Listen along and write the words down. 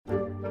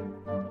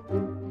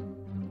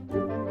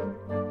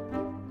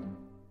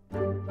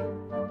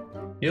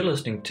You're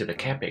listening to the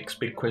CapEx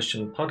Big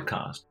Question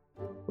podcast,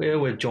 where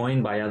we're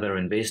joined by other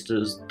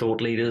investors, thought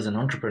leaders, and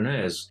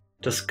entrepreneurs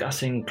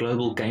discussing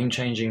global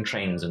game-changing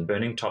trends and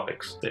burning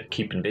topics that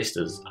keep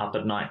investors up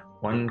at night,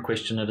 one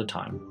question at a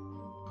time.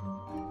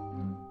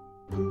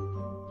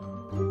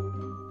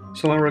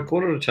 So I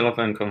recorded a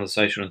telephone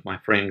conversation with my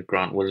friend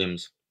Grant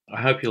Williams.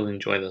 I hope you'll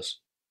enjoy this.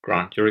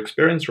 Grant, your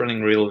experience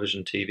running Real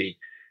Vision TV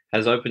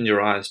has opened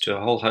your eyes to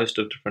a whole host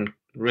of different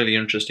really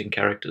interesting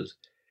characters.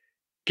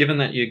 Given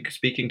that you're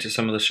speaking to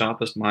some of the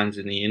sharpest minds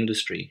in the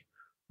industry,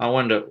 I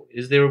wonder,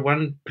 is there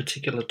one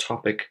particular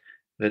topic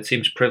that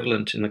seems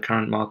prevalent in the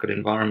current market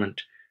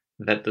environment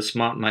that the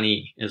smart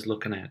money is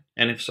looking at?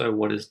 And if so,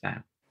 what is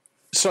that?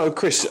 So,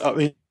 Chris, I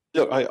mean,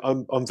 look,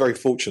 I'm very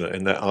fortunate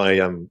in that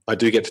I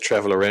do get to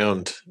travel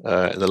around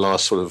in the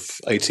last sort of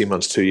 18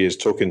 months, 2 years,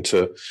 talking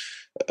to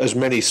as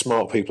many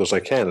smart people as I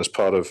can as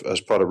part of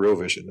Real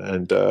Vision,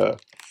 and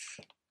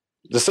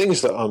the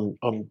things that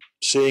I'm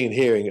seeing and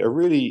hearing are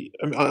really,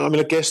 I mean,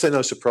 I guess they're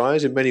no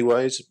surprise in many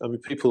ways. I mean,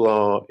 people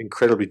are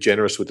incredibly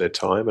generous with their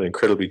time and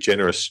incredibly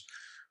generous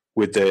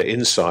with their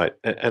insight.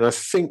 And I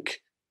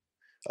think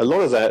a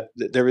lot of that,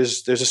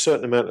 there's a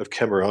certain amount of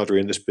camaraderie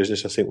in this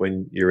business. I think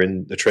when you're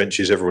in the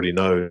trenches, everybody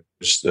knows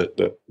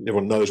that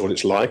everyone knows what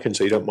it's like, and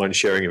so you don't mind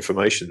sharing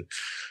information.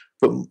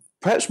 But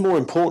perhaps more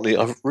importantly,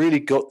 I've really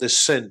got this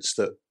sense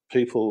that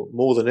people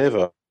more than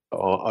ever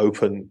are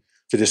open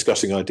to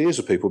discussing ideas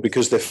with people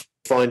because they're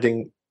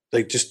finding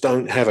they just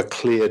don't have a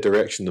clear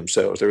direction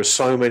themselves. There are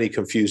so many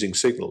confusing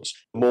signals.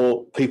 The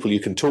more people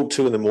you can talk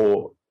to and the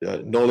more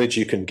knowledge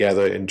you can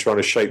gather in trying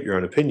to shape your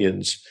own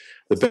opinions,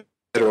 the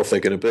better off they're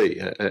going to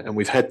be. And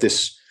we've had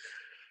this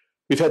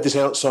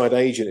outside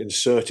agent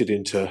inserted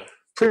into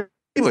pretty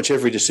much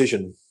every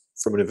decision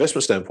from an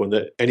investment standpoint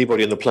that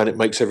anybody on the planet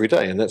makes every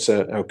day, and that's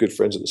our good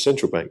friends at the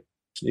central bank.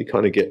 So you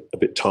kind of get a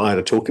bit tired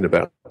of talking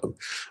about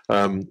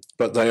them,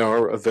 but they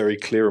are a very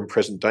clear and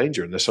present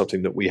danger, and there's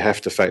something that we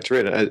have to factor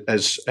in,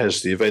 as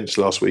the events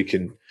last week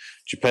in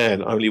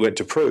Japan only went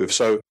to prove.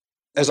 So,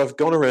 as I've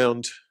gone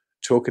around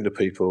talking to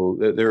people,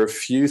 there are a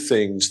few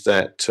things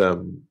that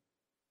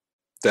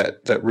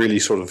really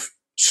sort of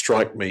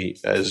strike me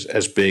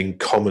as being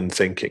common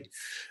thinking,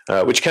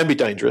 which can be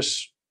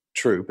dangerous,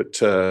 true,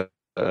 but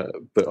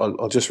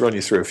I'll just run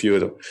you through a few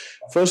of them.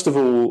 First of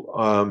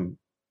all,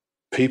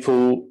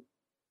 people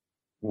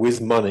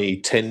with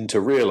money tend to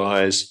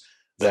realize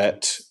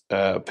that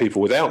people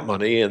without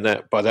money, and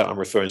that by that I'm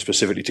referring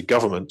specifically to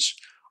governments,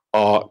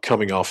 are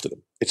coming after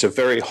them. It's a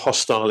very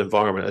hostile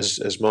environment,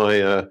 as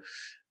my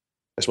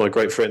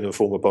great friend and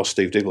former boss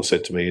Steve Diggle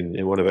said to me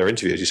in one of our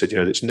interviews. He said,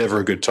 it's never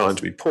a good time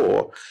to be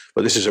poor,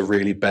 but this is a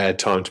really bad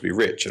time to be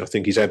rich. And I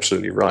think he's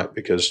absolutely right,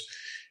 because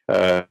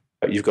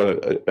you've got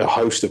a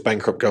host of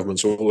bankrupt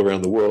governments all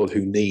around the world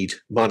who need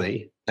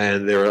money,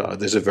 and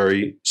there's a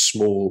very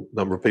small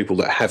number of people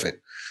that have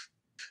it.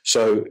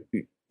 So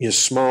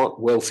smart,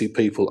 wealthy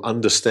people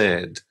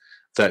understand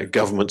that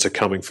governments are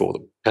coming for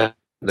them. And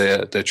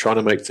they're trying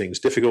to make things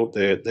difficult.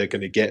 They're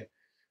going to get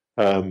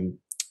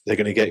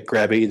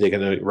grabby. They're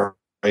going to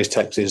raise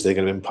taxes. They're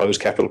going to impose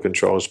capital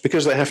controls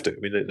because they have to. I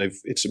mean,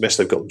 it's a mess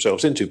they've got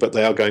themselves into, but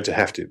they are going to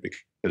have to,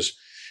 because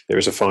there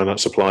is a finite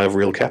supply of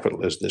real capital.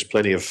 There's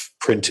plenty of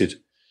printed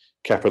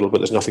capital, but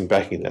there's nothing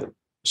backing that.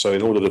 So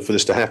in order for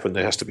this to happen,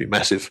 there has to be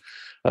massive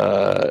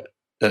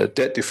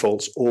debt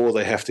defaults, or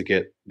they have to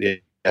get the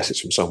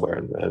assets from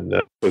somewhere.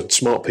 And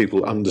smart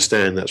people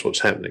understand that's what's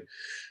happening.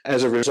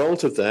 As a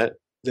result of that,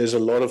 there's a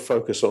lot of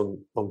focus on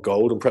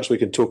gold, and perhaps we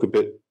can talk a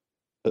bit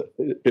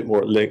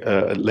more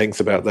at length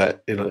about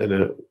that in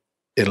a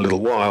little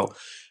while.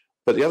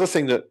 But the other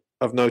thing that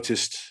I've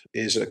noticed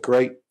is a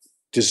great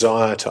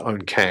desire to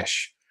own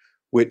cash,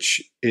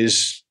 which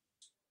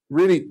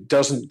really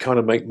doesn't kind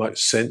of make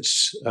much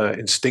sense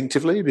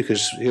instinctively,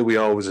 because here we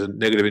are with a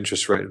negative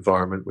interest rate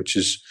environment, which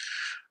is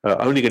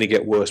only going to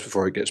get worse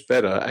before it gets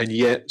better. And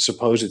yet,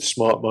 supposed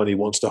smart money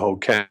wants to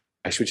hold cash,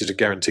 which is a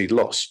guaranteed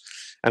loss.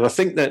 And I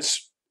think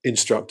that's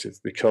instructive,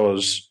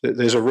 because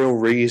there's a real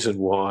reason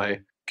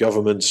why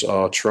governments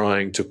are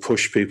trying to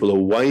push people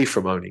away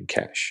from owning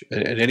cash.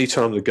 And any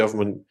time the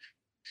government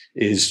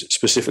is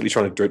specifically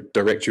trying to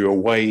direct you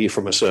away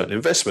from a certain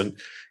investment,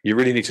 you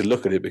really need to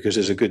look at it, because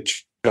there's a good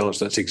chance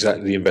that's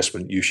exactly the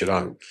investment you should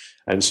own.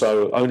 And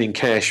so owning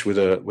cash with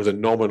a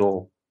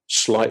nominal,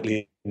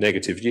 slightly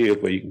negative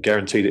yield, where you can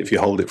guarantee that if you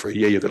hold it for a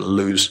year, you're going to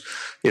lose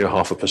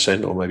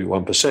 0.5% or maybe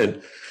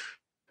 1%,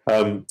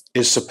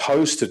 is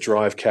supposed to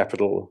drive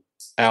capital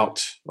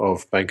out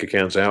of bank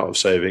accounts, out of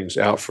savings,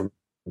 out from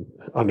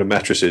under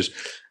mattresses,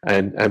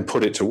 and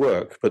put it to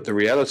work. But the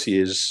reality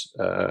is,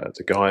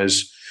 the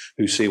guys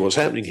who see what's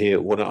happening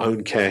here want to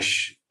own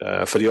cash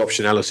for the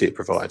optionality it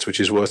provides, which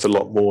is worth a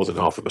lot more than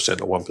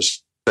 0.5% or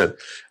 1%.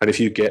 And if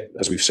you get,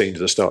 as we've seen to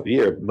the start of the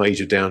year, a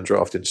major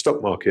downdraft in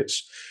stock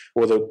markets,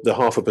 or the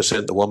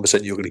 0.5%, the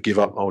 1% you're going to give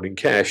up holding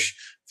cash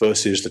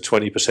versus the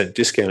 20%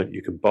 discount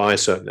you can buy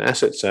certain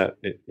assets at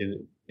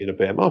in a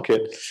bear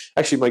market,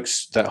 actually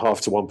makes that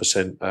 0.5% to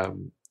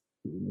 1%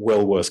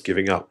 well worth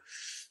giving up.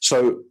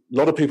 So a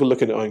lot of people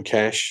looking to own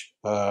cash,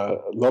 a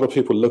lot of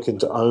people looking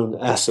to own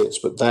assets,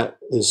 but that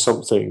is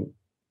something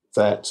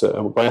that,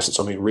 by assets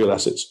I mean real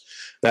assets,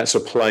 that's a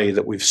play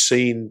that we've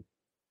seen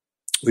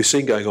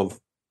going on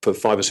for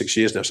 5 or 6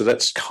 years now. So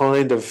that's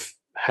kind of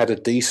had a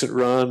decent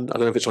run. I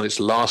don't know if it's on its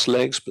last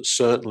legs, but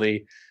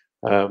certainly,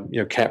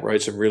 cap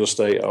rates and real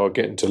estate are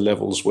getting to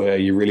levels where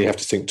you really have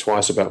to think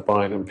twice about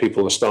buying, and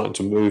people are starting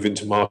to move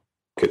into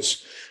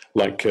markets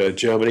like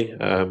Germany.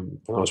 When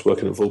I was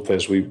working at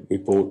Vulpes, we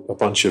bought a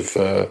bunch of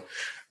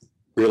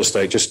real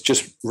estate,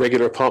 just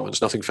regular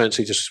apartments, nothing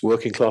fancy, just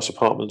working class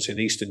apartments in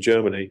Eastern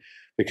Germany,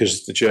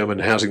 because the German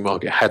housing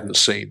market hadn't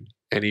seen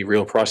any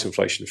real price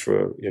inflation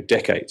for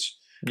decades.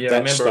 Yeah,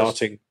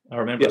 I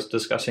remember us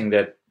discussing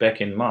that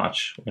back in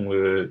March when we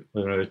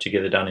were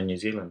together down in New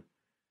Zealand.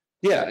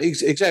 Yeah,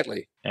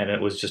 exactly. And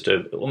it was just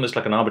almost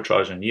like an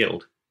arbitrage in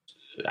yield.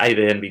 There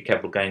hadn't been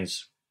capital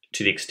gains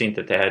to the extent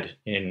that they had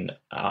in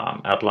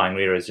outlying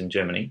areas in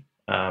Germany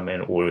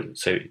or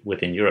so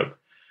within Europe,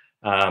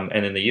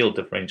 and then the yield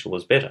differential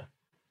was better.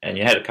 And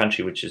you had a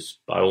country which is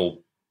by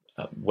all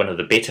one of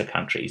the better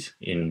countries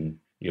in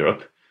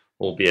Europe,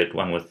 albeit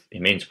one with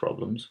immense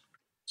problems.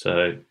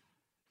 So,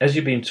 as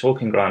you've been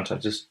talking, Grant,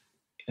 there's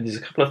a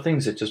couple of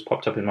things that just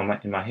popped up in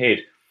my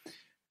head.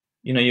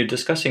 You're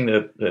discussing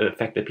the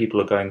fact that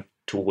people are going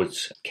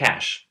towards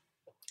cash,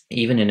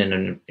 even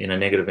in a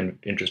negative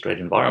interest rate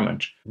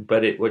environment.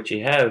 But what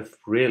you have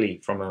really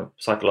from a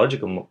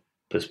psychological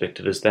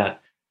perspective is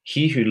that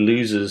he who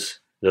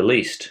loses the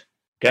least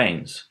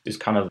gains is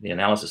kind of the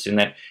analysis, in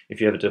that if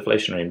you have a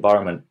deflationary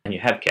environment and you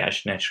have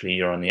cash, naturally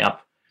you're on the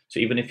up. So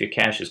even if your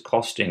cash is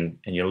costing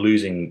and you're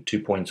losing 2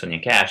 points on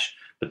your cash,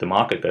 but the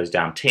market goes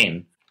down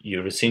 10,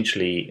 you've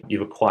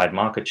acquired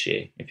market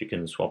share if you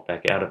can swap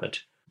back out of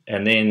it.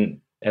 And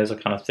then as I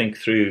kind of think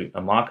through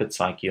a market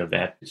psyche of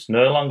that, it's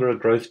no longer a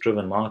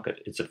growth-driven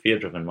market, it's a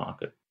fear-driven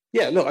market.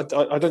 Yeah, look,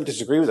 I don't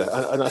disagree with that.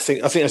 And I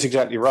think that's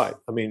exactly right.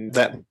 I mean,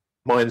 that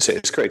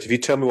mindset is correct. If you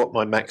tell me what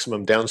my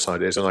maximum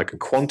downside is and I can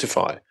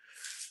quantify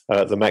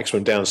the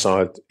maximum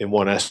downside in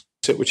one asset,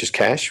 which is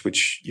cash,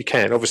 which you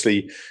can.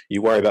 Obviously,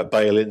 you worry about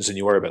bail-ins and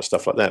you worry about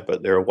stuff like that,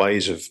 but there are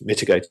ways of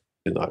mitigating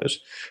those.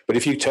 But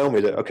if you tell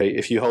me that, okay,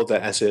 if you hold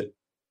that asset,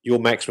 your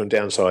maximum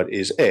downside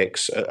is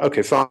X,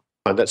 okay, fine.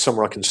 That's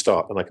somewhere I can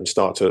start, and I can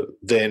start to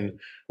then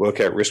work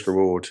out risk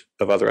reward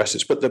of other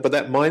assets. But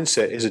that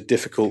mindset is a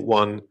difficult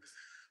one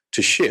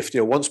to shift.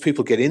 Once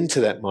people get into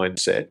that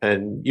mindset,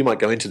 and you might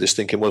go into this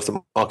thinking, well, if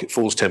the market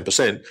falls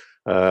 10%,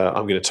 I'm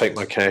going to take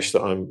my cash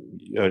that I'm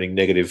earning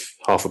negative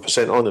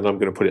 0.5% on, and I'm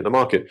going to put it in the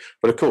market.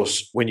 But of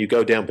course, when you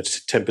go down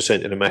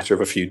 10% in a matter of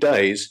a few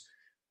days,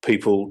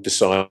 people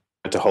decide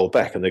to hold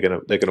back, and they're going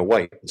to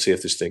wait and see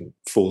if this thing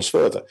falls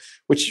further,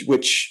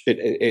 which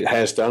it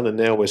has done, and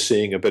now we're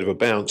seeing a bit of a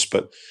bounce.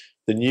 But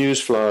the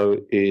news flow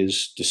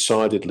is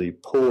decidedly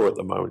poor at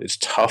the moment. It's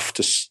tough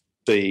to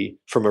see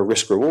from a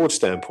risk reward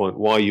standpoint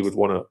why you would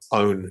want to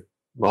own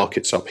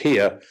markets up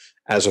here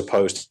as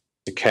opposed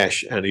to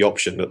cash and the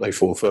option that they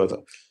fall further.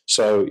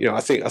 So I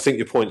think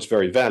your point's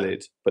very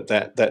valid, but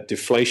that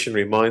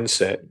deflationary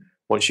mindset,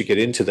 once you get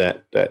into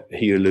that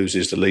he who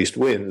loses the least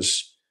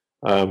wins.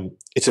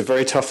 It's a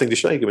very tough thing to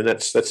shake. I mean,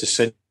 that's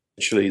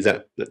essentially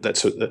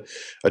that's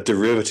a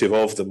derivative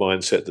of the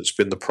mindset that's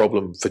been the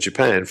problem for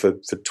Japan for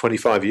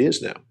 25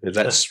 years now. And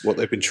that's what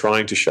they've been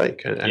trying to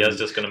shake. And, I was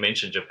just going to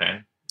mention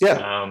Japan.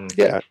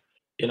 Yeah.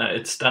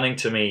 It's stunning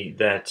to me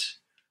that,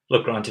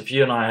 look, Grant, if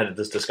you and I had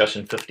this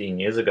discussion 15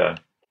 years ago,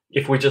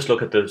 if we just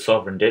look at the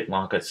sovereign debt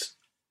markets,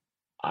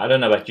 I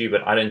don't know about you,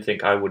 but I don't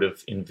think I would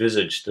have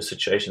envisaged the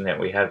situation that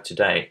we have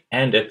today.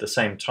 And at the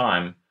same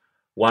time,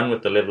 one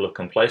with the level of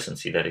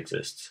complacency that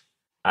exists.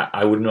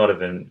 I would not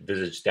have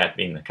envisaged that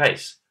being the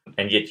case.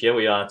 And yet here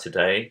we are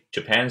today.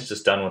 Japan's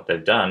just done what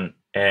they've done,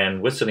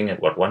 and we're sitting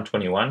at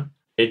 121.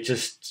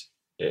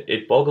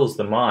 It boggles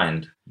the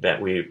mind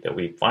that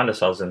we find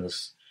ourselves in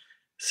this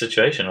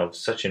situation of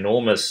such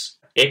enormous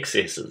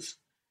excesses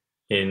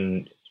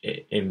in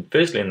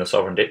firstly in the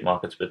sovereign debt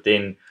markets, but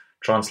then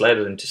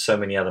translated into so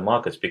many other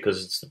markets,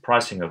 because it's the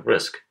pricing of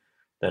risk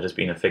that has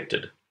been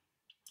affected.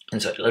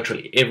 And so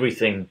literally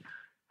everything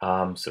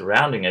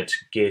surrounding it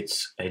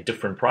gets a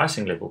different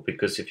pricing level,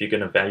 because if you're going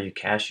to value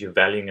cash, you're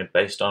valuing it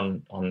based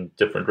on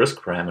different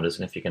risk parameters.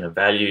 And if you're going to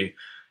value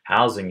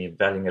housing, you're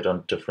valuing it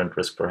on different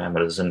risk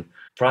parameters. And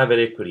private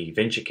equity,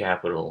 venture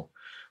capital,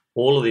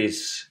 all of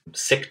these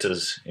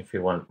sectors, if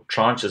you want,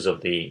 tranches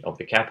of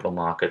the capital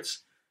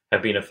markets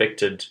have been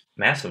affected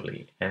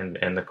massively. And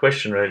the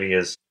question really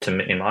is,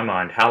 in my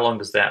mind, how long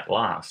does that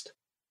last?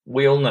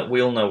 We all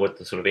know what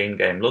the sort of end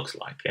game looks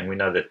like, and we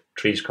know that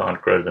trees can't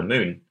grow to the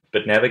moon.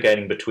 But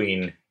navigating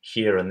between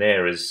here and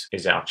there is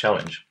our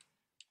challenge.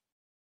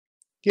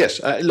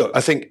 Yes, look,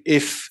 I think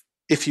if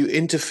you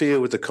interfere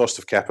with the cost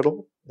of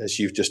capital, as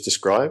you've just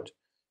described,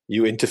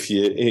 you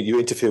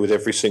interfere with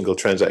every single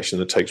transaction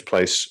that takes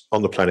place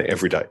on the planet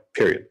every day.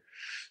 Period.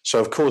 So,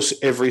 of course,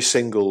 every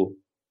single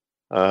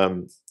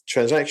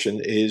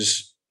transaction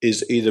is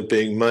either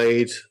being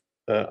made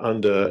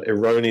under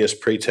erroneous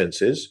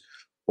pretenses,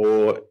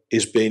 or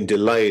is being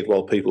delayed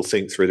while people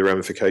think through the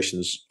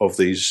ramifications of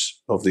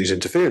these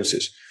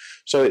interferences.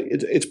 So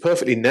it's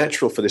perfectly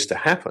natural for this to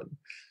happen,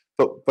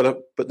 but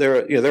there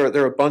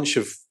are a bunch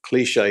of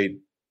cliched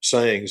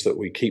sayings that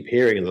we keep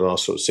hearing in the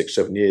last sort of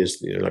 6-7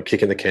 years, like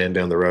kicking the can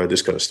down the road,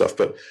 this kind of stuff.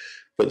 But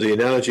the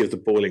analogy of the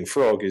boiling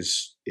frog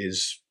is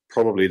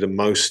probably the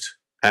most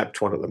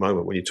apt one at the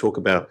moment. When you talk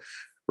about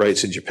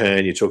rates in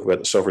Japan, you talk about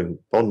the sovereign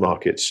bond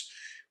markets.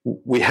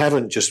 We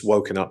haven't just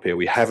woken up here.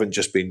 We haven't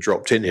just been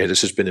dropped in here.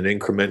 This has been an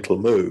incremental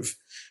move,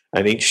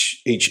 and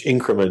each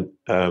increment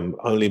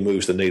only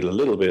moves the needle a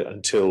little bit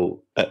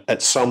until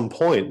at some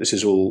point this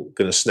is all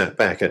going to snap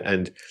back,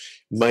 and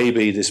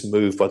maybe this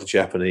move by the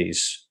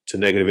Japanese to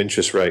negative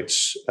interest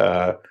rates,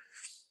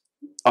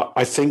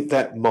 I think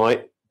that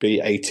might be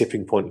a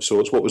tipping point of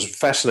sorts. What was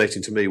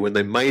fascinating to me when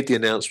they made the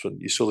announcement,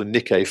 you saw the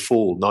Nikkei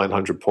fall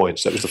 900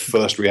 points. That was the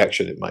first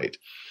reaction it made.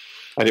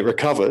 And it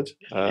recovered.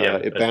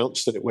 It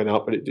bounced and it went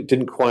up, but it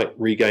didn't quite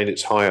regain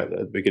its high at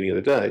the beginning of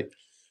the day.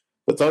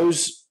 But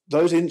those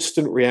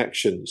instant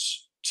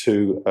reactions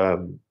to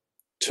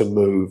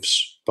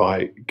moves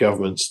by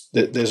governments,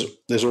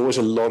 there's always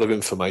a lot of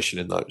information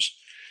in those.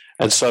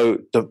 And so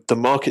the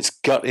market's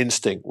gut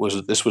instinct was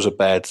that this was a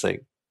bad thing,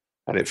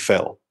 and it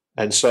fell.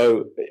 And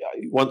so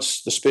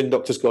once the spin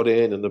doctors got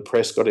in and the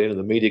press got in and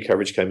the media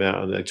coverage came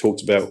out and they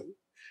talked about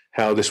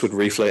how this would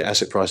reflate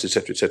asset prices,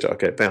 et cetera,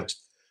 okay, it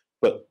bounced.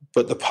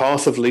 But the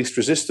path of least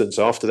resistance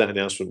after that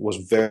announcement was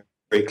very,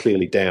 very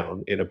clearly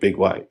down in a big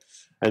way.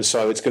 And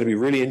so it's going to be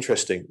really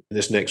interesting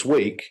this next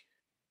week,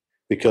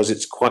 because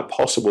it's quite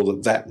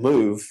possible that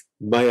move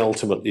may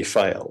ultimately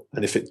fail.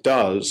 And if it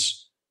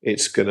does,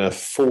 it's going to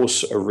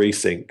force a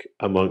rethink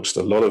amongst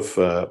a lot of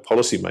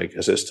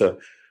policymakers as to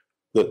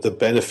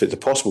the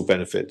possible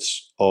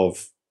benefits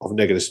of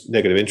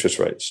negative interest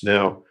rates.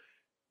 Now,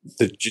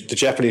 the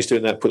Japanese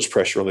doing that puts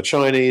pressure on the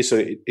Chinese,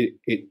 so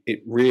it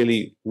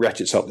really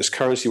ratchets up this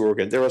currency war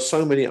again. There are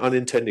so many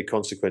unintended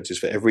consequences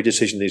for every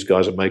decision these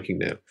guys are making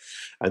now,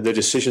 and their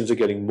decisions are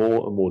getting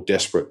more and more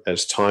desperate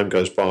as time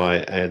goes by,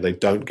 and they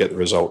don't get the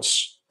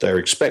results they're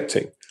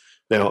expecting.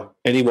 Now,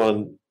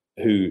 anyone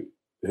who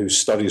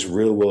studies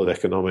real world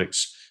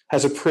economics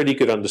has a pretty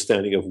good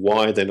understanding of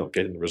why they're not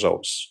getting the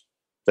results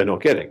they're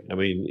not getting. I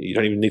mean, you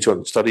don't even need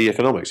to study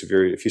economics.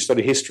 If you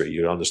study history,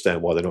 you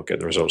understand why they're not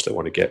getting the results they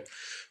want to get.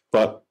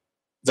 But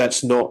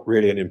that's not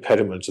really an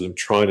impediment to them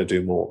trying to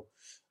do more.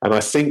 And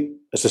I think,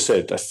 as I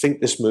said,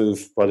 this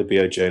move by the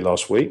BOJ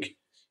last week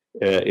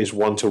is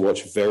one to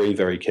watch very,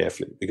 very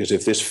carefully, because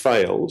if this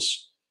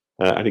fails,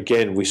 and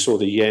again, we saw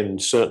the yen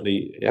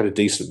certainly had a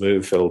decent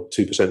move, fell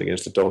 2%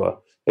 against the dollar.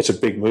 It's a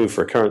big move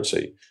for a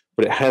currency,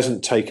 but it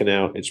hasn't taken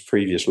out its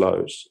previous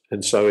lows.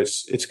 And so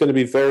it's going to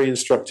be very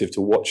instructive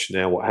to watch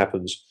now what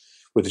happens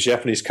with the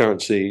Japanese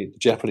currency, the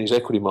Japanese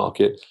equity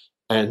market,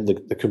 and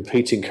the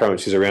competing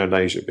currencies around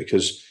Asia,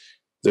 because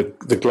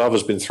the glove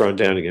has been thrown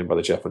down again by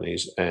the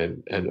Japanese,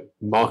 and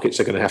markets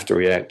are going to have to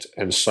react,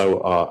 and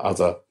so are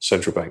other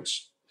central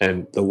banks.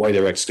 And the way they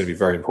react is going to be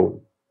very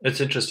important.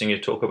 It's interesting you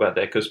talk about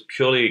that, because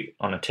purely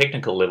on a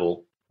technical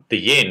level, the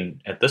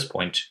yen at this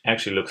point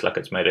actually looks like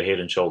it's made a head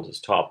and shoulders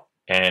top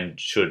and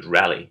should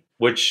rally,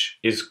 which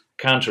is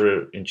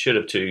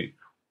counterintuitive to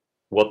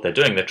what they're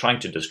doing. They're trying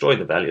to destroy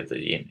the value of the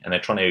yen, and they're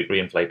trying to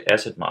reinflate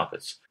asset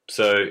markets.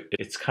 So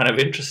it's kind of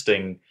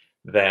interesting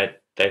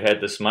that they've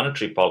had this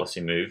monetary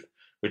policy move,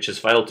 which has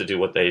failed to do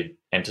what they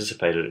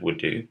anticipated it would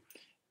do.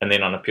 And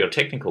then on a pure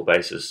technical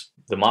basis,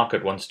 the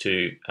market wants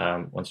to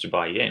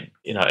buy yen.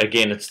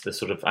 Again, it's the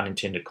sort of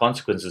unintended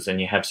consequences, and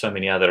you have so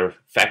many other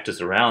factors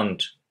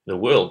around the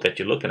world that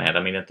you're looking at.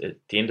 I mean, at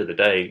the end of the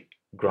day,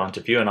 Grant,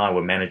 if you and I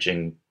were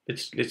managing,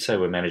 let's say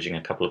we're managing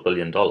a couple of $1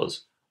 billion, or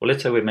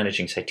let's say we're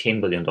managing, say,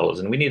 $10 billion,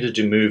 and we needed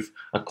to move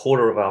a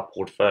quarter of our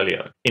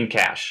portfolio in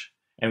cash,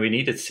 and we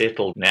need it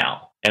settled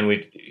now. And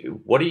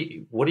what do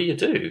you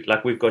do?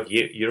 Like, we've got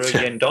euro,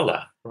 yen,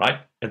 dollar,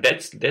 right? And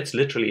that's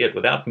literally it.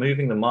 Without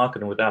moving the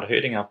market and without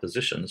hurting our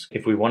positions,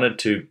 if we wanted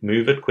to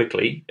move it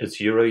quickly, it's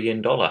euro,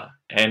 yen, dollar.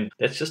 And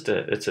that's just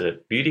it's a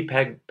beauty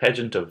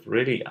pageant of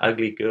really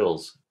ugly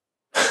girls.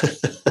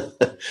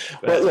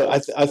 Well,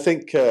 look, I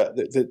think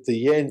the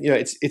yen,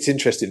 it's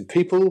interesting.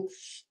 People,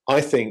 I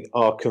think,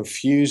 are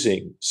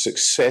confusing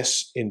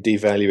success in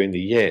devaluing the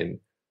yen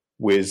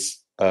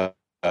with the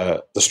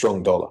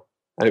strong dollar.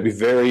 And it'd be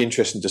very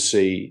interesting to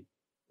see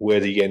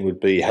where the yen would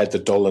be had the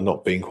dollar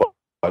not been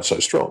quite so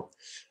strong.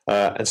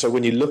 And so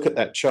when you look at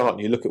that chart and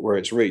you look at where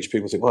it's reached,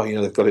 people think, well,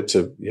 they've got it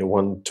to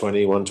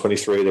 120,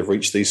 123. They've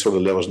reached these sort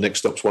of levels. Next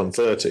stop's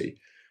 130.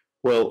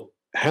 Well,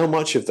 how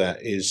much of that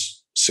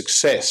is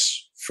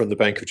success from the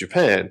Bank of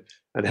Japan,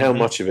 and how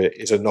much of it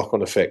is a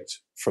knock-on effect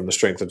from the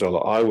strength of the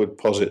dollar? I would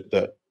posit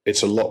that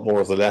it's a lot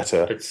more of the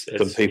latter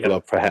than people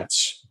are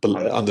perhaps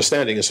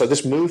understanding. And so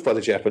this move by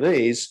the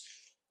Japanese,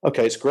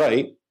 okay, it's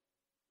great,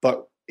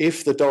 but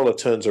if the dollar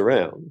turns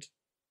around,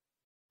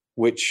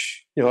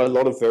 which a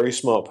lot of very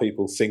smart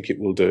people think it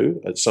will do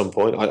at some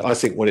point, I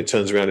think when it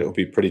turns around, it will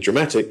be pretty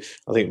dramatic.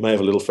 I think it may have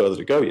a little further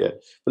to go yet,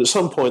 but at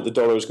some point the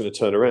dollar is going to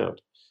turn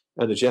around,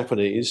 and the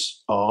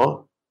Japanese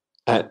are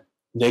at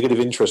negative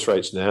interest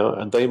rates now,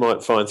 and they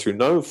might find through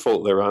no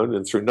fault of their own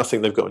and through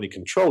nothing they've got any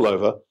control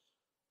over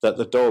that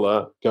the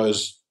dollar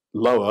goes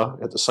lower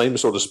at the same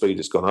sort of speed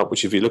it's gone up,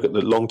 which if you look at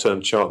the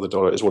long-term chart of the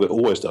dollar is what it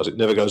always does. It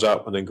never goes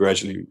up and then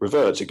gradually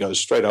reverts. It goes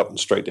straight up and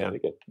straight down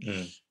again.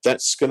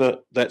 That's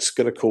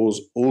gonna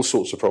cause all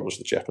sorts of problems for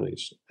the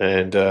Japanese.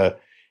 And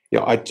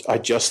I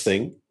just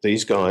think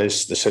these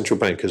guys, the central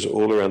bankers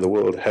all around the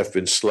world, have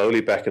been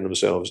slowly backing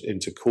themselves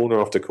into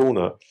corner after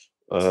corner.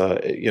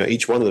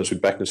 Each one of them has been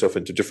backing themselves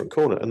into a different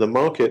corner, and the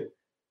market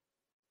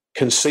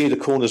can see the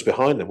corners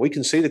behind them. We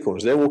can see the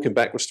corners. They're walking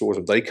backwards towards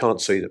them. They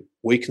can't see them.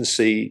 We can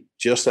see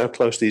just how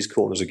close these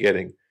corners are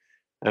getting.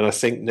 And I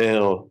think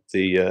now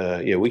we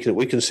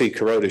can see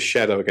Kuroda's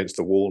shadow against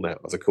the wall now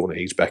of the corner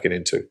he's backing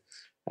into,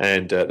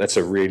 and that's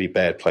a really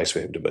bad place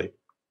for him to be.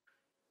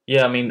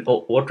 Yeah, I mean,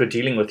 what we're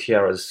dealing with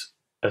here is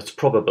it's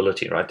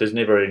probability, right? There's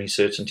never any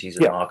certainties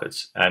in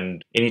markets,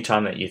 and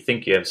anytime that you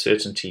think you have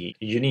certainty,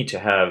 you need to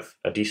have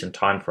a decent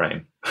time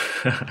frame,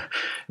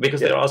 because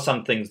there are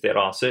some things that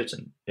are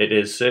certain. It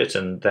is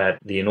certain that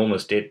the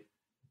enormous debt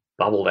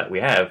bubble that we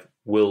have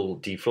will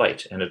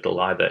deflate, and it'll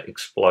either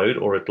explode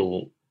or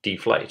it'll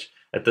deflate.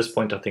 At this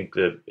point, I think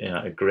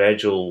a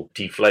gradual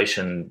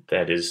deflation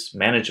that is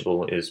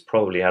manageable is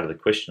probably out of the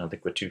question. I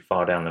think we're too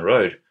far down the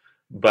road,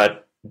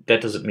 but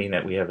that doesn't mean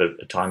that we have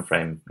a time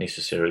frame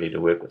necessarily to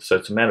work with. So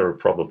it's a matter of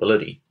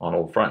probability on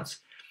all fronts.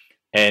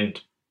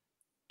 And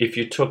if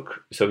we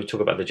talk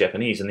about the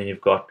Japanese, and then you've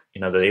got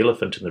the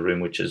elephant in the room,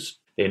 which is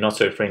their not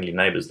so friendly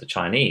neighbors, the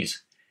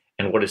Chinese,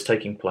 and what is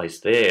taking place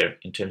there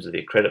in terms of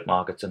their credit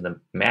markets and the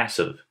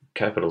massive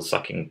capital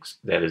sucking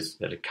that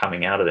are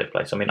coming out of that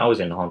place. I mean, I was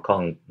in Hong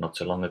Kong not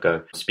so long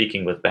ago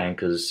speaking with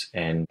bankers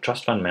and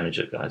trust fund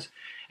manager guys,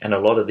 and a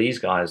lot of these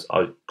guys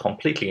are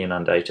completely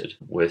inundated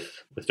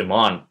with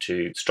demand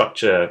to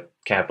structure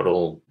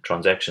capital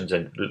transactions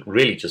and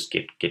really just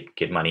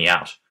get money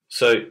out.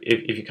 So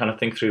if you kind of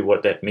think through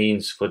what that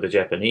means for the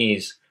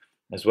Japanese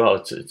as well,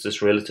 it's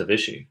this relative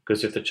issue.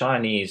 Because if the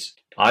Chinese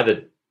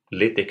either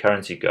let their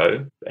currency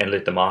go and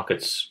let the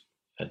markets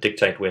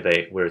dictate where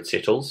it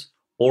settles,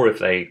 or if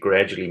they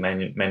gradually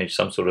manage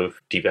some sort of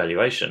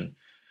devaluation,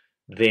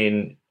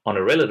 then on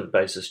a relative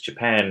basis,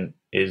 Japan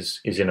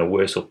is in a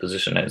worse off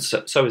position, and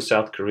so is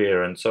South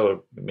Korea, and so are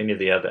many of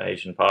the other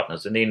Asian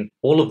partners. And then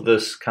all of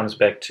this comes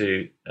back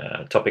to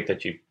a topic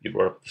that you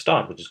brought up at the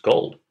start, which is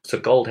gold. So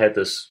gold had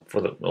this for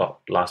the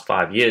last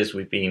 5 years.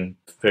 We've been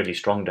fairly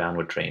strong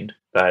downward trend,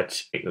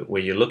 but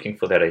where you're looking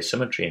for that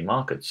asymmetry in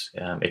markets,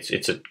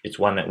 it's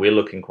one that we're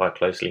looking quite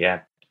closely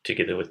at,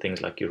 together with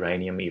things like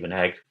uranium, even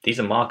ag. These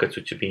are markets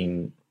which have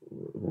been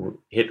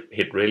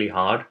hit really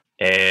hard,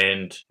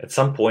 and at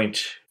some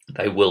point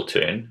they will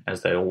turn,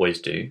 as they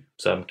always do.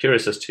 So I'm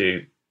curious as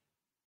to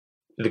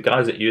the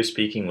guys that you're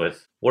speaking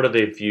with, what are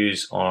their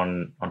views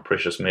on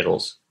precious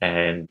metals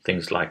and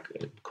things like,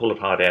 call it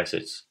hard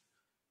assets?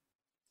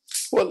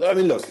 Well, I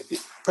mean, look,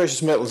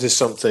 precious metals is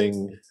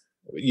something,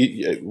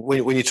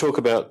 when you talk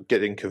about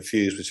getting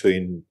confused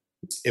between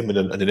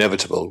imminent and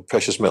inevitable,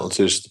 precious metals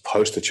is the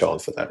poster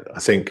child for that. I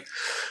think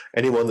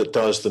anyone that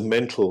does the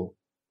mental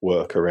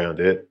work around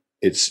it,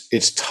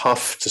 it's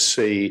tough to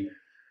see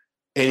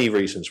any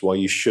reasons why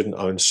you shouldn't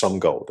own some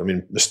gold. I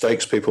mean,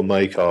 mistakes people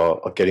make are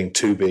getting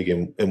too big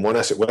in one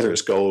asset, whether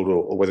it's gold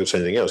or whether it's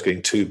anything else.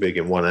 Getting too big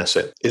in one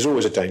asset is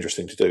always a dangerous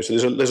thing to do.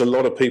 So there's a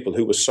lot of people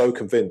who were so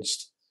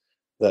convinced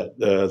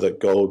that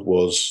gold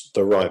was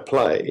the right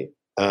play,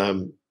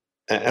 and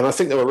I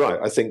think they were right.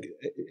 I think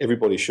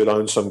everybody should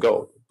own some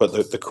gold, but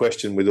the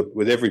question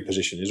with every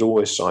position is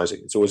always sizing.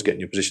 It's always getting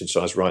your position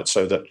size right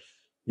so that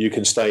you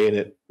can stay in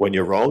it when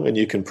you're wrong and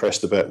you can press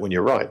the bet when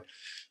you're right.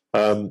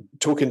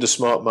 Talking to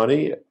smart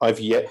money, I've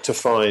yet to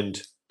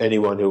find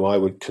anyone who I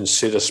would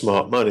consider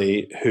smart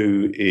money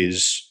who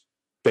is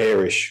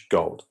bearish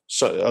gold.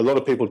 So a lot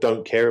of people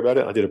don't care about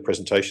it. I did a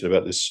presentation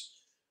about this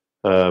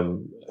a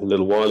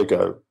little while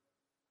ago,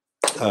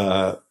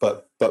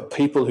 but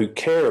people who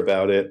care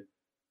about it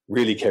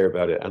really care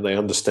about it, and they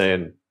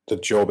understand the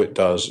job it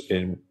does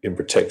in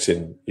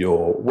protecting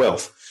your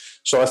wealth.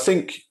 So I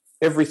think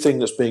everything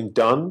that's being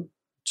done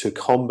to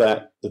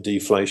combat the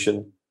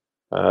deflationary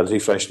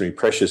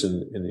pressures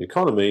in the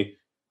economy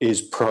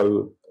is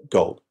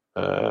pro-gold.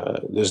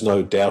 There's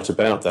no doubt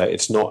about that.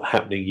 It's not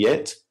happening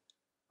yet.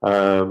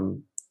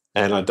 And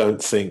I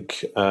don't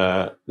think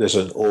there's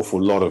an awful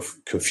lot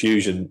of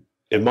confusion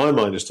in my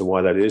mind as to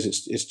why that is.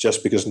 It's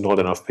just because not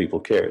enough people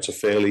care. It's a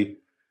fairly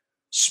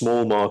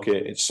small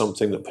market. It's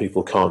something that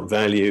people can't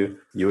value.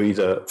 You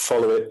either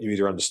follow it, you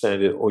either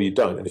understand it, or you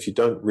don't. And if you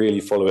don't really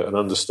follow it and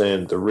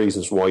understand the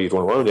reasons why you'd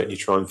want to own it, and you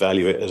try and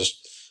value it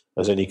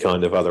as any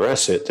kind of other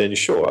asset, then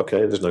sure, okay,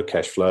 there's no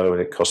cash flow and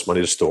it costs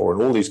money to store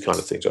and all these kind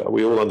of things.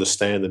 We all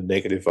understand the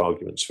negative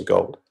arguments for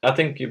gold. I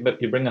think you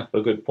bring up a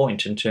good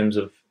point in terms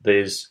of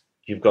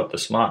you've got the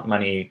smart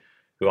money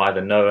who either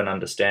know and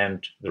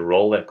understand the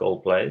role that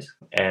gold plays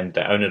and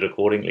they own it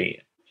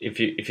accordingly. If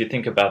you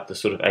think about the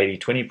sort of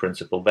 80-20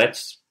 principle,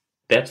 that's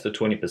the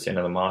 20%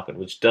 of the market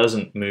which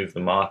doesn't move the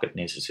market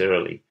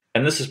necessarily.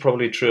 And this is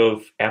probably true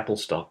of Apple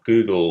stock,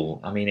 Google,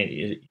 I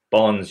mean,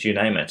 bonds, you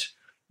name it.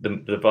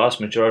 The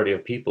vast majority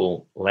of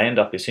people land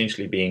up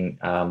essentially being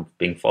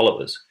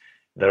followers.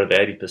 They're at the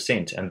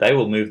 80%, and they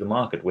will move the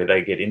market where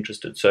they get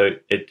interested. So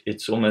it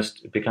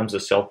becomes a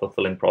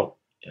self-fulfilling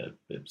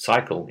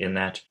cycle in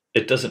that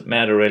it doesn't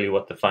matter really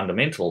what the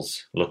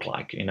fundamentals look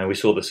like. We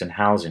saw this in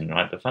housing,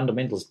 right? The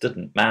fundamentals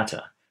didn't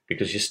matter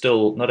because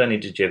not only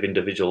did you have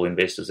individual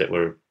investors that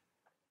were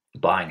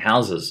buying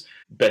houses,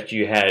 but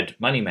you had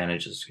money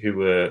managers who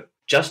were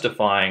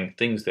justifying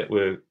things that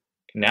were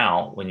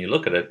now, when you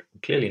look at it,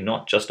 clearly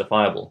not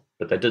justifiable,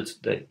 but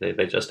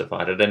they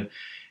justified it. And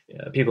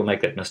people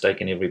make that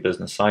mistake in every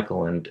business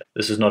cycle, and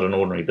this is not an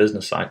ordinary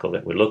business cycle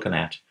that we're looking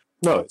at.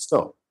 No, it's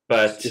not.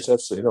 But it's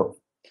absolutely not.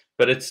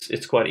 But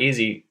it's quite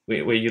easy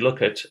where you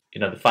look at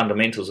the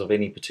fundamentals of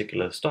any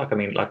particular stock. I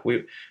mean, like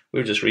we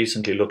were just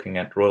recently looking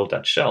at Royal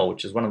Dutch Shell,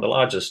 which is one of the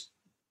largest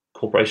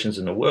corporations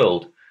in the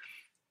world,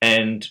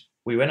 and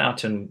we went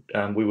out and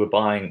we were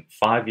buying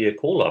 5-year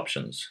call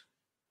options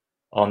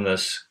on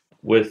this.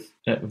 With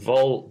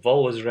vol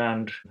was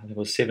around, I think it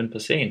was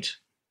 7%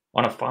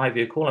 on a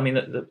 5-year call. I mean,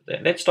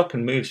 that stock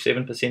can move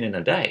 7% in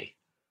a day.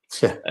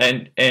 Yeah.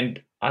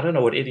 And I don't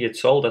know what idiot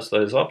sold us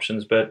those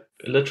options, but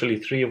literally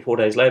 3 or 4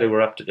 days later,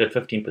 we're up at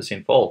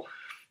 15% vol.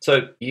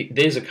 So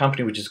there's a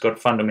company which has got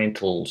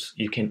fundamentals.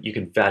 You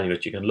can value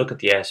it. You can look at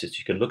the assets.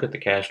 You can look at the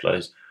cash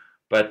flows.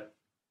 But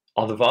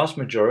are the vast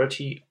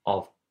majority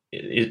of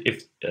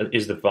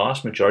is the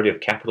vast majority of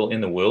capital in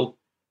the world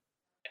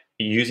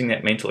using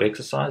that mental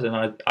exercise?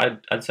 And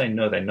I'd say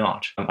no, they're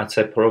not. I'd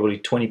say probably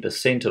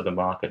 20% of the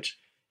market,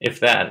 if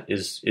that,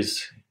 is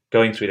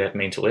going through that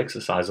mental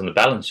exercise, and the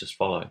balance just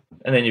follow.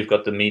 And then you've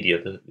got the media,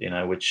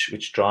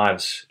 which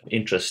drives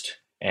interest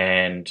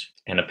and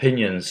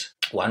opinions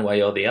one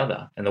way or the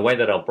other. And the way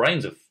that our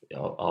brains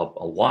are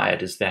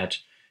wired is that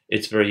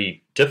it's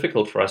very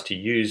difficult for us to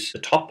use the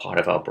top part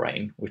of our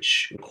brain,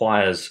 which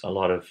requires a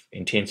lot of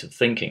intensive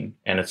thinking,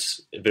 and it's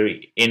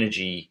very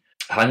energy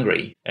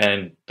hungry.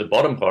 And the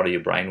bottom part of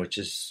your brain, which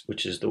is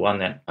the one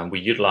that we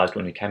utilized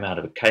when we came out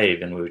of a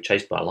cave and we were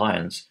chased by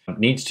lions,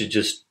 needs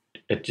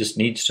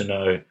to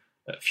know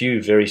a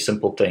few very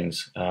simple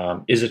things.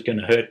 Is it going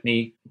to hurt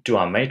me? Do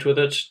I mate with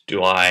it?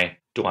 Do I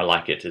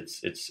like it?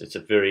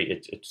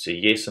 It's a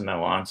yes or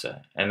no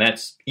answer, and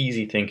that's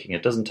easy thinking.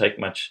 It doesn't take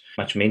much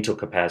mental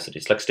capacity.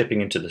 It's like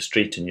stepping into the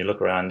street and you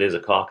look around. There's a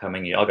car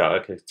coming. I'll go,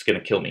 okay, it's going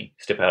to kill me.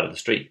 Step out of the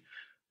street.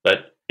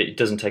 But it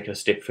doesn't take a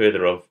step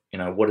further of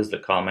what is the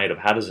car made of?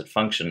 How does it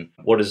function?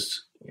 What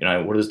is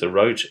the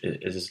road?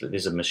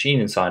 There's a machine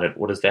inside it.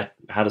 What is that?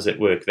 How does it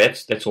work?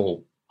 That's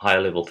all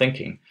higher level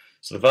thinking.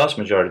 So the vast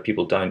majority of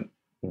people don't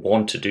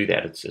want to do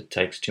that. It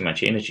takes too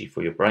much energy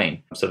for your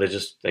brain. So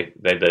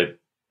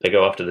they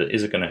go after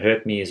is it going to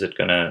hurt me? Is it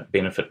going to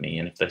benefit me?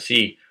 And if they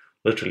see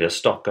literally a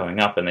stock going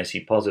up and they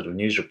see positive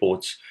news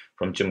reports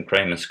from Jim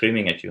Cramer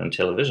screaming at you on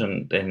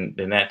television, then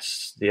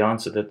that's the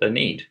answer that they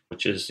need,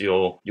 which is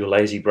your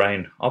lazy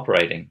brain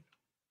operating.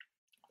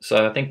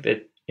 So I think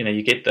that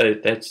you get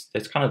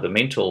that's kind of the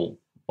mental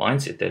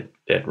mindset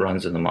that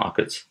runs in the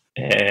markets,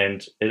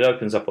 and it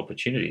opens up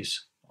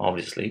opportunities,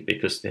 obviously,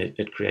 because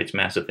it creates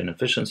massive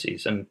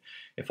inefficiencies. And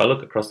if I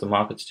look across the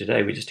markets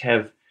today, we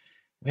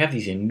have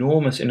these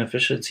enormous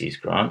inefficiencies,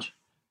 Grant,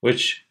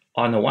 which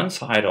on the one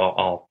side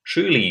are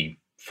truly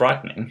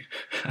frightening.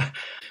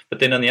 But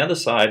then on the other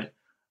side,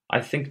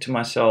 I think to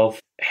myself,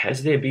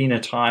 has there been a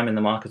time in the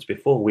markets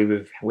before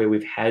where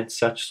we've had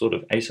such sort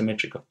of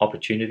asymmetric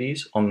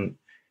opportunities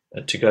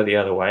to go the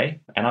other way?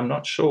 And I'm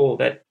not sure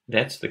that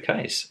that's the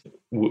case.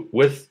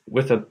 With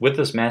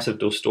this massive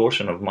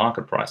distortion of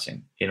market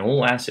pricing in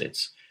all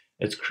assets,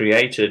 it's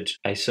created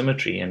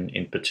asymmetry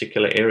in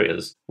particular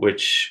areas,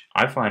 which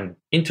I find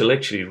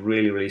intellectually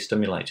really, really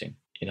stimulating.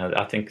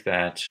 I think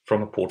that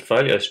from a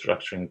portfolio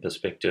structuring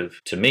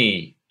perspective, to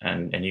me,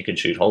 and you can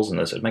shoot holes in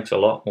this, it makes a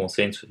lot more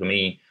sense for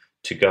me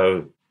to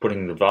go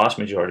putting the vast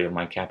majority of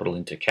my capital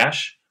into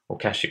cash or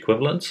cash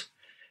equivalents,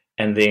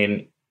 and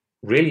then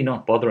really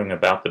not bothering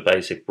about the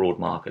basic broad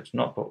markets,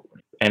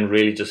 and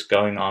really just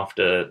going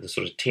after the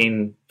sort of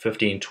 10,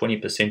 15,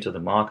 20% of the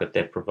market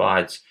that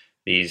provides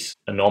these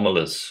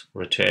anomalous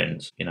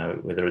returns,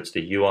 whether it's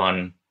the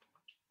yuan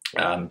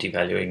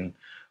devaluing,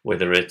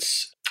 whether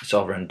it's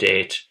sovereign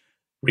debt,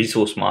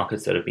 resource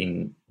markets that have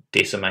been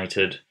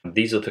decimated.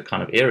 These are the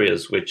kind of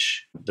areas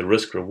which the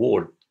risk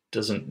reward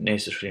doesn't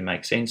necessarily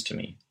make sense to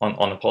me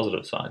on the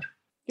positive side.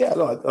 Yeah,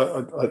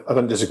 I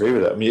don't disagree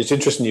with that. I mean, it's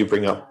interesting you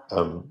bring up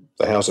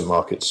the housing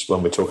markets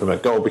when we're talking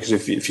about gold, because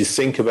if you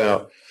think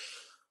about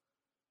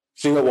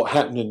what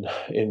happened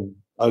in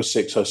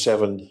 06,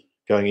 07,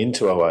 going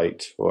into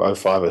 08, or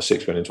 05,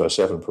 06, going into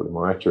 07, probably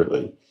more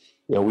accurately,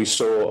 we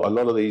saw a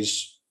lot of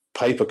these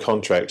paper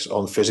contracts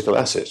on physical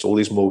assets, all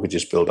these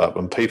mortgages build up,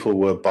 and people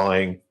were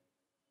buying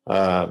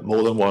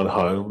more than one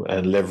home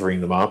and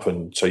levering them up.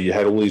 And so you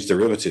had all these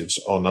derivatives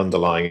on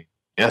underlying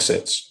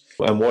assets.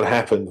 And what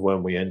happened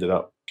when we ended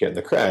up getting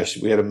the crash?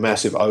 We had a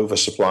massive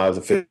oversupply of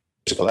the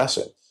physical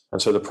asset.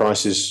 And so the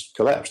prices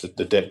collapsed.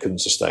 The debt couldn't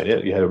sustain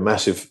it. You had a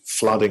massive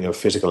flooding of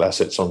physical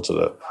assets onto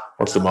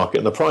the market,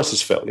 and the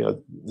prices fell.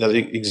 Now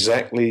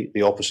exactly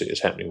the opposite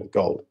is happening with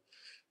gold.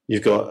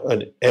 You've got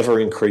an ever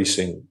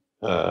increasing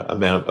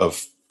amount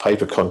of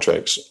paper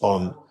contracts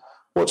on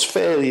what's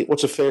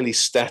a fairly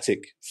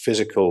static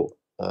physical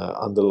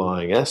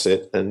underlying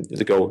asset, and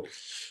the gold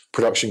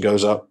production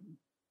goes up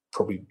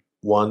probably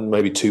 1%,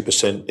 maybe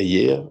 2% a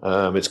year.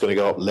 It's going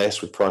to go up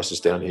less with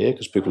prices down here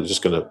because people are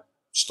just going to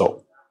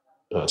stop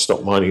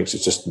mining because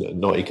it's just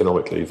not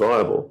economically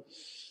viable.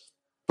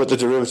 But the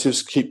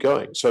derivatives keep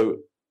going. So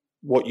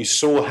what you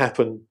saw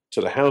happen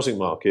to the housing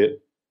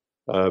market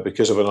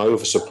because of an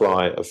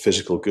oversupply of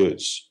physical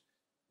goods,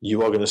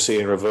 you are going to see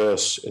in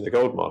reverse in the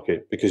gold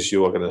market because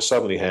you are going to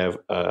suddenly have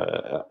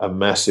a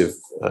massive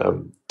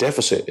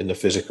deficit in the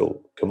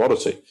physical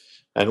commodity.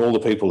 And all the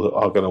people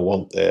are going to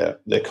want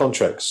their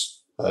contracts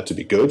to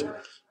be good,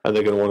 and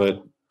they're going to want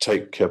to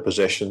take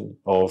possession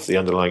of the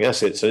underlying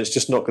assets, and it's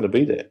just not going to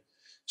be there.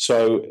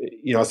 So,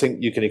 I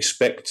think you can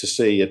expect to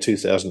see a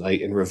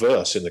 2008 in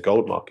reverse in the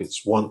gold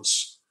markets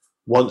once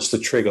the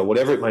trigger,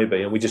 whatever it may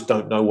be, and we just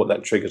don't know what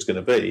that trigger is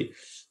going to be.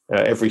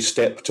 Every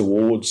step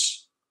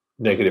towards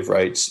negative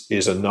rates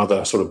is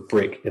another sort of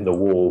brick in the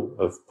wall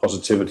of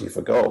positivity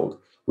for gold.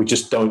 We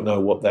just don't know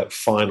what that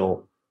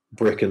final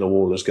brick in the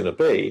wall is going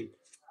to be.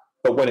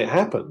 But when it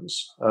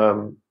happens,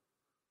 and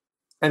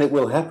it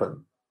will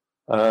happen,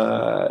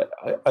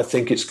 I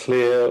think it's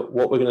clear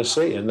what we're going to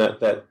see, and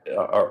that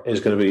is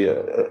going to be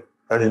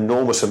an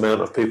enormous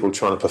amount of people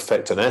trying to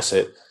perfect an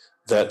asset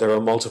that there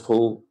are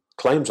multiple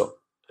claims on.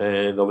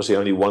 And obviously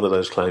only one of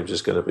those claims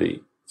is going to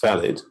be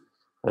valid.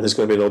 And there's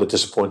going to be a lot of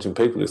disappointing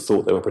people who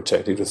thought they were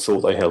protected, who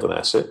thought they held an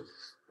asset,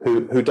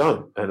 who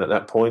don't. And at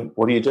that point,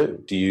 what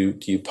do? Do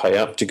you pay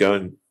up to go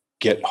and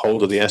get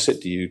hold of the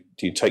asset? Do you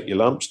take your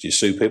lumps? Do you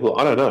sue people?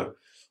 I don't know.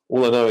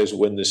 All I know is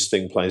when this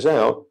thing plays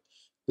out,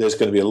 there's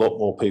going to be a lot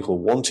more people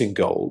wanting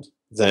gold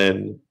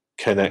than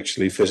can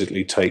actually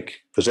physically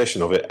take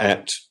possession of it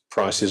at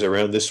prices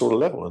around this sort of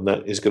level. And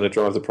that is going to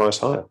drive the price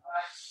higher.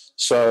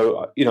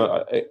 So,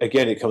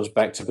 again, it comes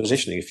back to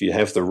positioning. If you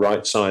have the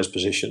right size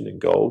position in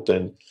gold,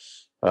 then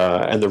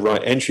and the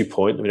right entry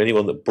point,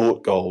 anyone that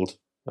bought gold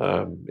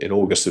in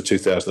August of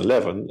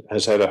 2011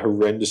 has had a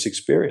horrendous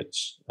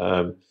experience.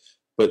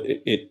 But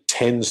it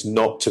tends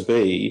not to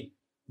be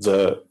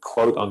the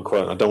quote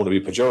unquote, I don't want to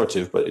be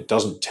pejorative, but it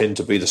doesn't tend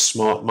to be the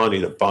smart money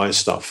that buys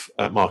stuff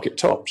at market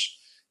tops.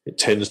 It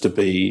tends to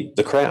be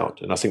the crowd.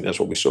 And I think that's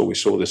what we saw. We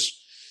saw this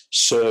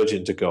surge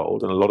into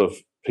gold, and a lot of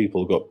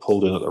people got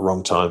pulled in at the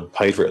wrong time,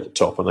 paid for it at the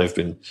top, and they've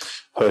been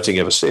hurting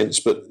ever since.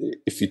 But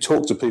if you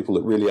talk to people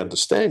that really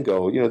understand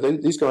gold,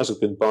 these guys have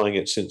been buying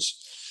it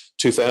since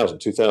 2000,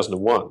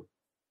 2001.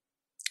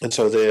 And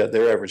so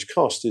their average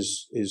cost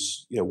is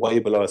way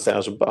below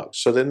 $1,000.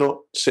 So they're not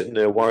sitting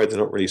there worried. They're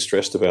not really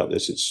stressed about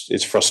this.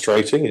 It's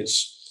frustrating.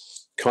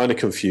 It's kind of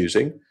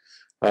confusing.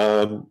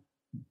 But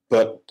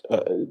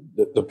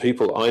the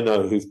people I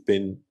know who've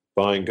been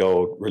buying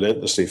gold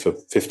relentlessly for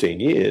 15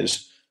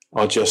 years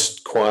are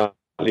just quietly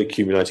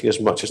accumulating as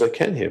much as they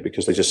can here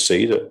because they just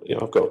see that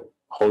I've got a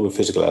whole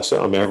physical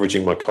asset. I'm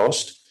averaging my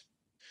cost,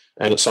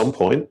 and at some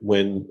point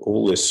when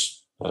all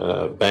this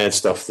bad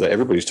stuff that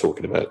everybody's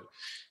talking about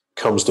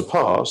comes to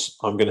pass,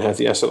 I'm going to have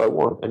the asset I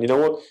want. And you know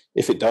what?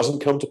 If it doesn't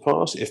come to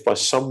pass, if by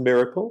some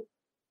miracle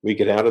we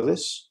get out of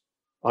this,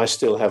 I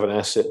still have an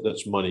asset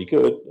that's money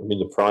good.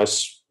 The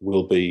price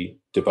will be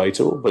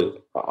debatable,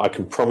 but I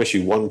can promise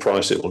you one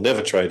price it will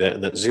never trade at,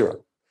 and that's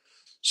zero.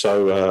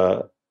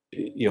 So,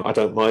 I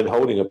don't mind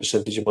holding a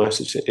percentage of my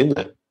assets in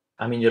that.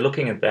 You're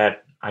looking at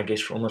that, I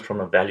guess, almost from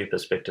a value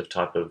perspective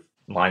type of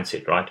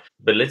mindset, right?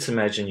 But let's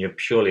imagine you're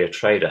purely a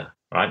trader,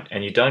 right?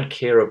 And you don't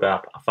care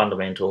about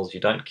fundamentals, you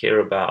don't care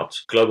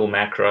about global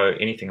macro,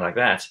 anything like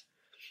that.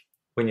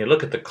 When you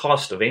look at the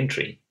cost of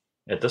entry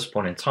at this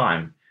point in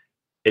time,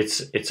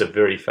 it's a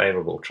very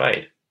favorable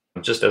trade.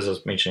 Just as I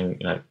was mentioning,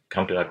 a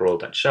company like Royal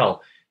Dutch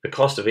Shell, the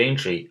cost of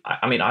entry,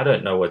 I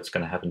don't know what's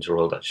going to happen to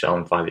Royal Dutch Shell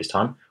in 5 years'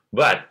 time,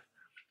 but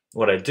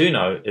what I do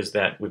know is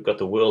that we've got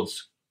the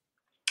world's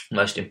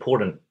most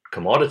important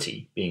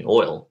commodity being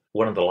oil,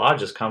 one of the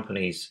largest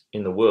companies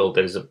in the world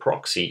that is a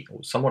proxy,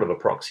 somewhat of a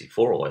proxy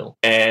for oil.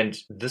 And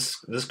this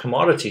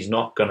commodity is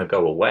not going to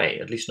go away,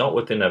 at least not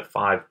within a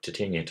 5 to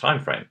 10 year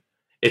time frame.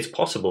 It's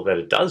possible that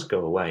it does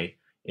go away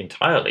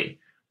entirely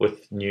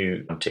with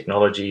new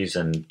technologies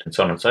and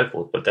so on and so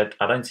forth, but that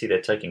I don't see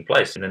that taking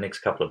place in the next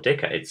couple of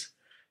decades.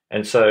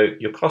 And so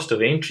your cost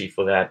of entry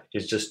for that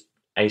is just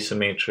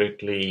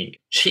asymmetrically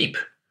cheap.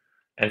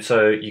 And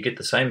so you get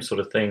the same sort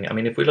of thing.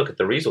 If we look at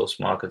the resource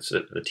markets,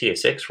 the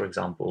TSX, for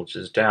example, which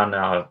is down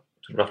now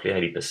to roughly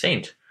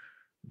 80%,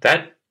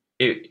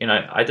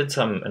 I did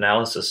some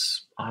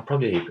analysis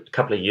probably a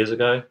couple of years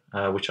ago,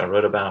 which I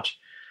wrote about,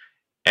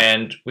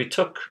 and we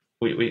took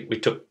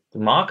the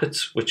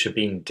markets which have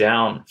been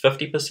down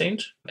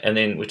 50%, and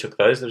then we took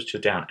those which are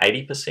down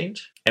 80%,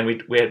 and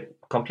we had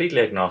completely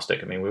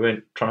agnostic. We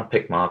weren't trying to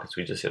pick markets.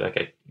 We just said,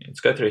 okay, let's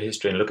go through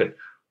history and look at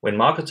when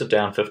markets are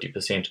down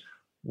 50%,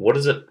 what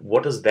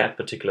does that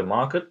particular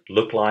market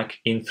look like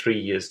in 3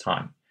 years'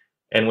 time?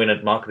 And when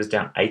a market is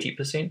down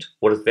 80%,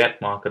 what does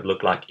that market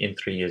look like in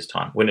 3 years'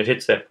 time when it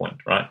hits that point,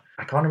 right?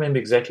 I can't remember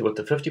exactly what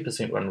the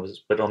 50% one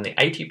was, but on the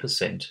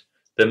 80%,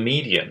 the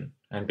median,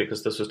 and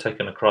because this was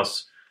taken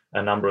across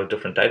a number of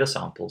different data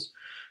samples,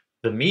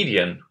 the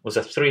median was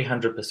a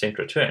 300%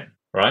 return,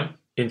 right,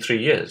 in 3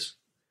 years.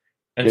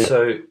 And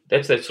so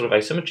that's that sort of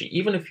asymmetry.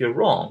 Even if you're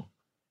wrong,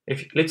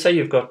 if let's say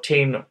you've got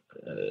 10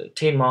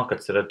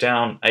 markets that are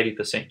down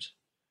 80%,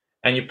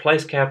 and you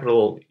place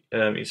capital,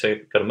 you say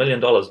you've got $1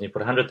 million and you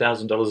put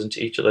 $100,000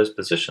 into each of those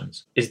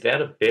positions, is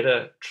that a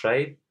better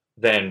trade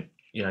than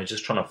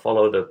just trying to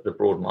follow the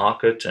broad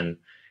market and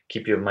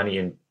keep your money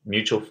in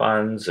mutual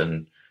funds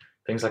and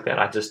things like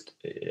that?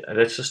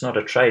 That's just not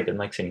a trade that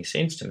makes any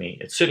sense to me.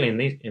 It's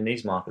certainly in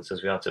these markets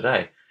as we are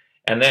today,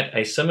 and that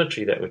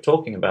asymmetry that we're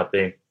talking about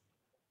there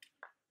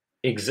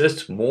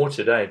exists more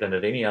today than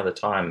at any other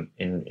time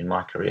in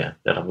my career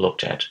that I've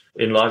looked at,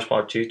 in large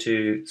part due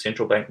to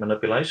central bank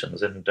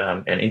manipulations and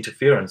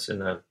interference in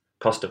the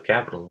cost of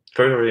capital.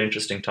 Very, very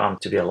interesting time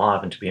to be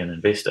alive and to be an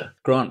investor.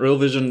 Grant, Real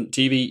Vision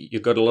TV,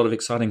 you've got a lot of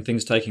exciting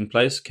things taking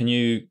place. Can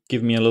you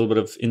give me a little bit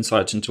of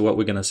insight into what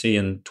we're going to see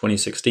in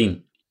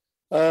 2016?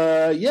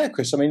 Yeah,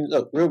 Chris. I mean,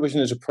 look, Real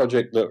Vision is a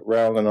project that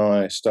Raoul and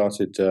I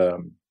started a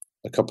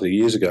couple of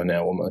years ago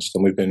now almost,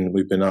 and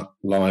we've been up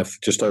live for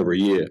just over a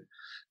year.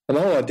 And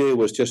the whole idea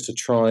was just to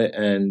try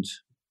and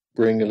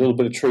bring a little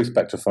bit of truth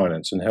back to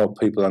finance and help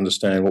people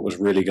understand what was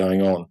really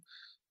going on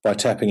by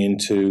tapping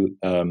into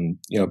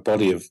a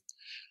body of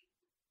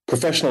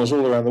professionals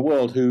all around the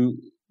world who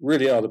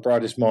really are the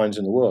brightest minds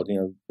in the world.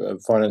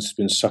 Finance has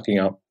been sucking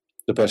up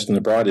the best and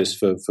the brightest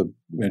for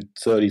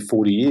 30,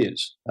 40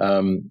 years.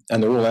 And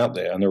they're all out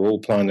there and they're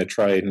all plying their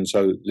trade. And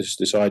so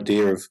this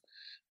idea of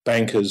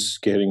bankers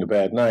getting a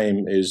bad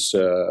name is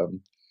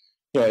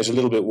it's a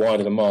little bit wide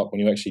of the mark when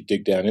you actually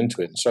dig down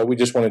into it. So we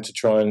just wanted to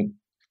try and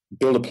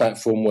build a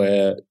platform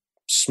where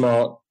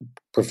smart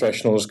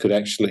professionals could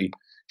actually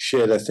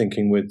share their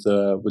thinking with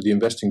the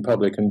investing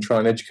public and try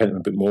and educate them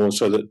a bit more,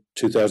 so that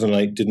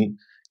 2008 didn't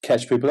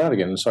catch people out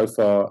again. And so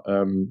far,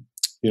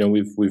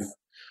 we've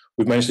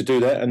managed to do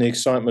that, and the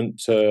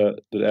excitement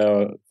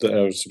that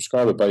our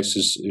subscriber base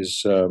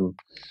is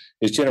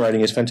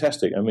generating is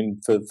fantastic. I mean,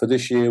 for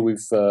this year,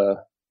 we've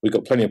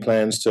got plenty of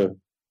plans to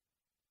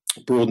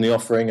broaden the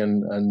offering,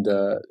 and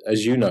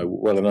as you know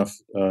well enough,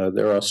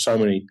 there are so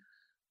many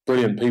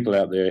brilliant people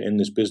out there in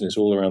this business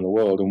all around the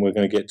world, and we're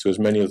going to get to as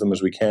many of them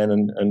as we can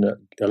and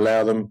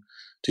allow them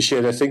to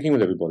share their thinking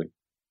with everybody.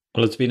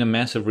 Well, it's been a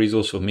massive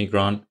resource for me,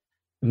 Grant.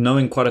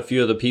 Knowing quite a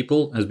few of the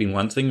people has been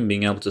one thing,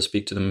 being able to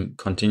speak to them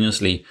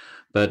continuously.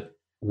 But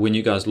when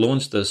you guys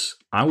launched this,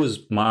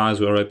 my eyes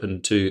were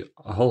open to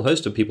a whole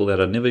host of people that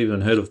I'd never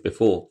even heard of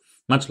before.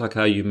 Much like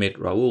how you met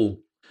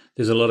Raoul,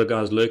 there's a lot of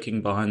guys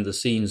lurking behind the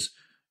scenes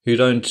who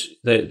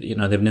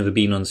they've never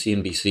been on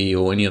CNBC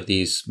or any of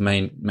these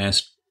main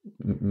mass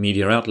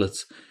media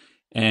outlets,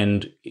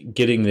 and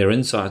getting their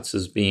insights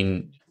has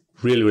been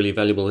really, really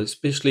valuable,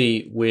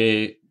 especially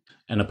where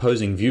an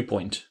opposing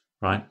viewpoint,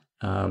 right?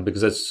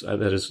 Because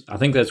I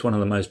think that's one of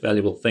the most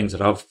valuable things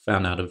that I've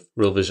found out of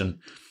Real Vision,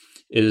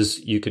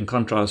 is you can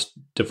contrast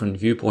different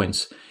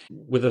viewpoints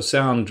with a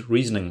sound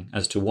reasoning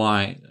as to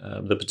why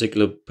the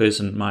particular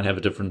person might have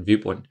a different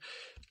viewpoint.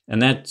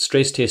 And that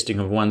stress testing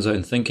of one's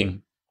own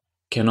thinking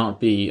cannot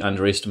be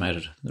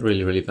underestimated.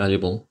 Really, really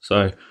valuable.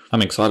 So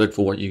I'm excited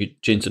for what you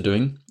gents are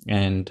doing,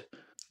 and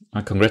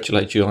I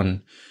congratulate you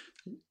on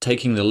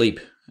taking the leap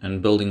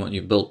and building what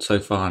you've built so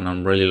far, and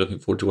I'm really looking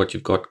forward to what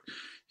you've got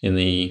in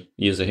the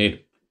years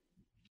ahead.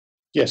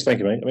 Yes, thank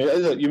you, mate. I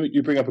mean,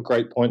 you bring up a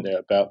great point there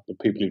about the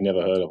people you've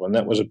never heard of, and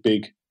that was a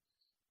big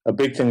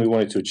thing we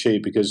wanted to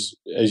achieve, because,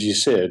 as you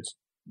said,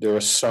 there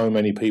are so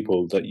many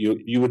people that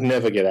you would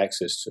never get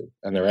access to,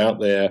 and they're out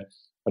there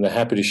and they're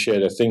happy to share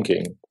their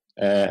thinking.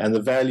 And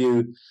the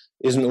value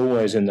isn't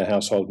always in the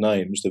household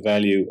names. The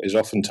value is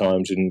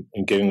oftentimes in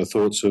getting the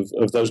thoughts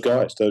of those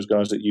guys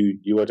that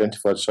you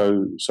identified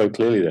so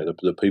clearly there,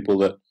 the people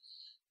that,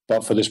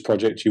 but for this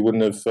project, you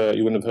wouldn't have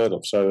heard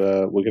of.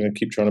 So we're going to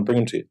keep trying to bring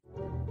them to you.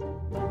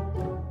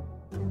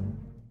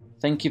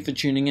 Thank you for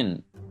tuning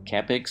in.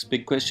 CapEx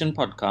Big Question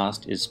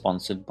podcast is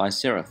sponsored by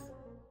Seraph,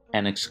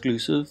 an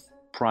exclusive,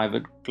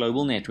 private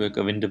global network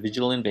of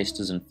individual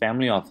investors and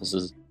family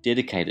offices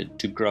dedicated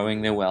to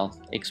growing their wealth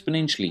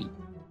exponentially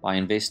by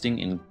investing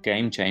in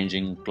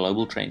game-changing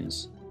global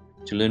trends.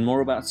 To learn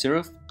more about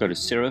Seraph, go to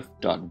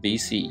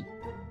seraph.vc.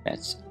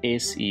 That's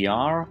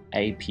SERAPH.V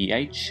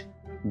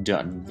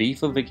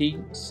for Vicky,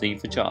 C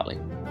for Charlie.